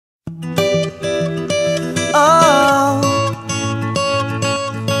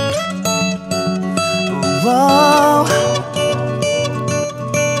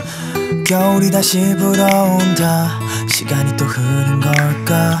겨울이 다시 불어온다. 시간이 또 흐른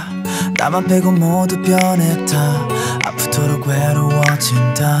걸까. 나만 빼고 모두 변했다. 아프도록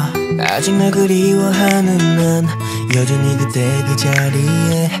외로워진다. 아직 날 그리워하는 난 여전히 그때 그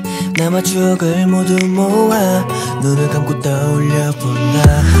자리에 남아 추억을 모두 모아 눈을 감고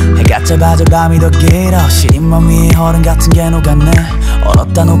떠올려본다. 해가 짧아져 밤이 더 길어. 시린 맘 위에 얼음 같은 게 녹았네.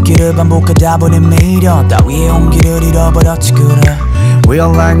 얼었다 녹기를 반복하다 보니 미련 따위의 온기를 잃어버렸지 그래.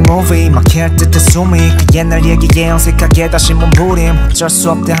 Real life movie 막힐 듯해 숨이 그 옛날 얘기에 어색하게 다시 몸부림. 어쩔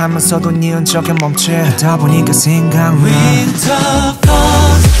수 없대 하면서도 네 흔적에 멈춰 하다 보니 그 생각나. Winter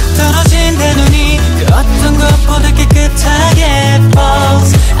falls 떨어진다 눈이 그 어떤 것보다 깨끗하게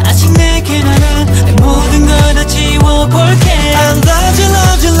falls. 아직 내게 나는 내 모든 걸 다 지워볼게. I love you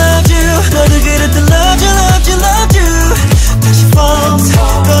love you love you. 너도 그랬던 love you love you love you. 다시 falls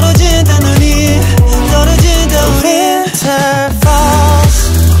떨어진다 눈이 떨어진다 우리. Winter falls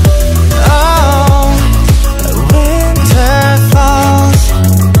oh winter falls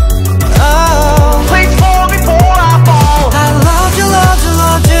oh Please fall before I fall. I love you love you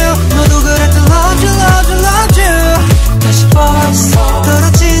love you. 너도 그랬던 love you love you love you. 다시 falls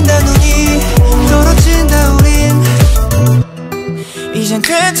떨어진다 눈이 떨어진다 우린. 이젠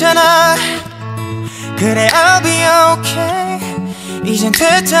괜찮아 그래 I'll be okay. 이젠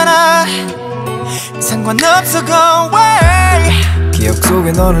됐잖아 상관없어 go away. 기억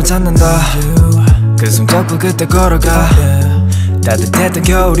속에 너를 찾는다. 그 손잡고 그때 걸어가. 따뜻했던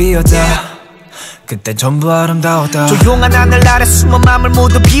겨울이었다. 그때 전부 아름다웠다. 조용한 하늘 아래 숨은 맘을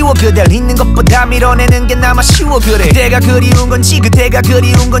모두 비워. 그댈 잊는 것보다 밀어내는 게 나마 쉬워. 그래 그대가 그리운 건지 그대가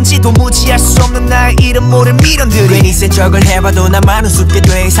그리운 건지 도무지 알 수 없는 나의 이름 모를 미련들이. 괜히 센 척을 해봐도 나만 우습게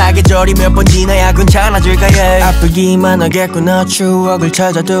돼. 사계절이 몇 번 지나야 괜찮아질까 해. 아프기만 하겠구나. 추억을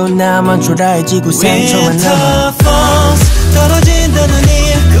찾아도 나만 초라해지고 상처가 나. Winter falls 떨어진다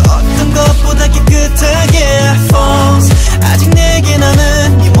눈이 그 어떤 것보다 깨끗하게 falls. 아직 내게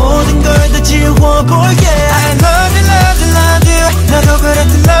남은 이 모든 걸 다 지워볼게. I love you love you love you. 나도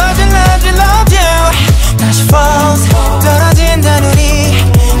그랬던 love you love you love you. 다시 falls 떨어진다 눈이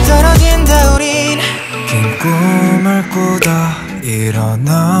떨어진다 우린. 긴 꿈을 꾸다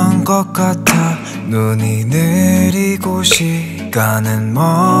일어난 것 같아. 눈이 내리고 시간은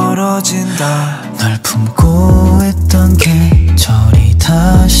멀어진다. 널 품고 있던 계절이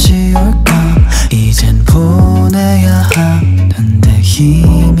다시 올까. 이젠 보내야 하는데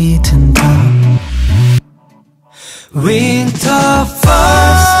힘이 든다. Winter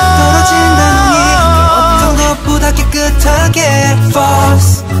falls 떨어진다 눈이 그 어떤 것보다 깨끗하게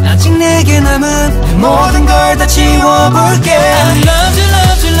falls. 아직 내게 남은 내 모든 걸 다 지워볼게. I love you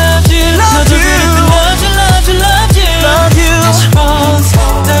love you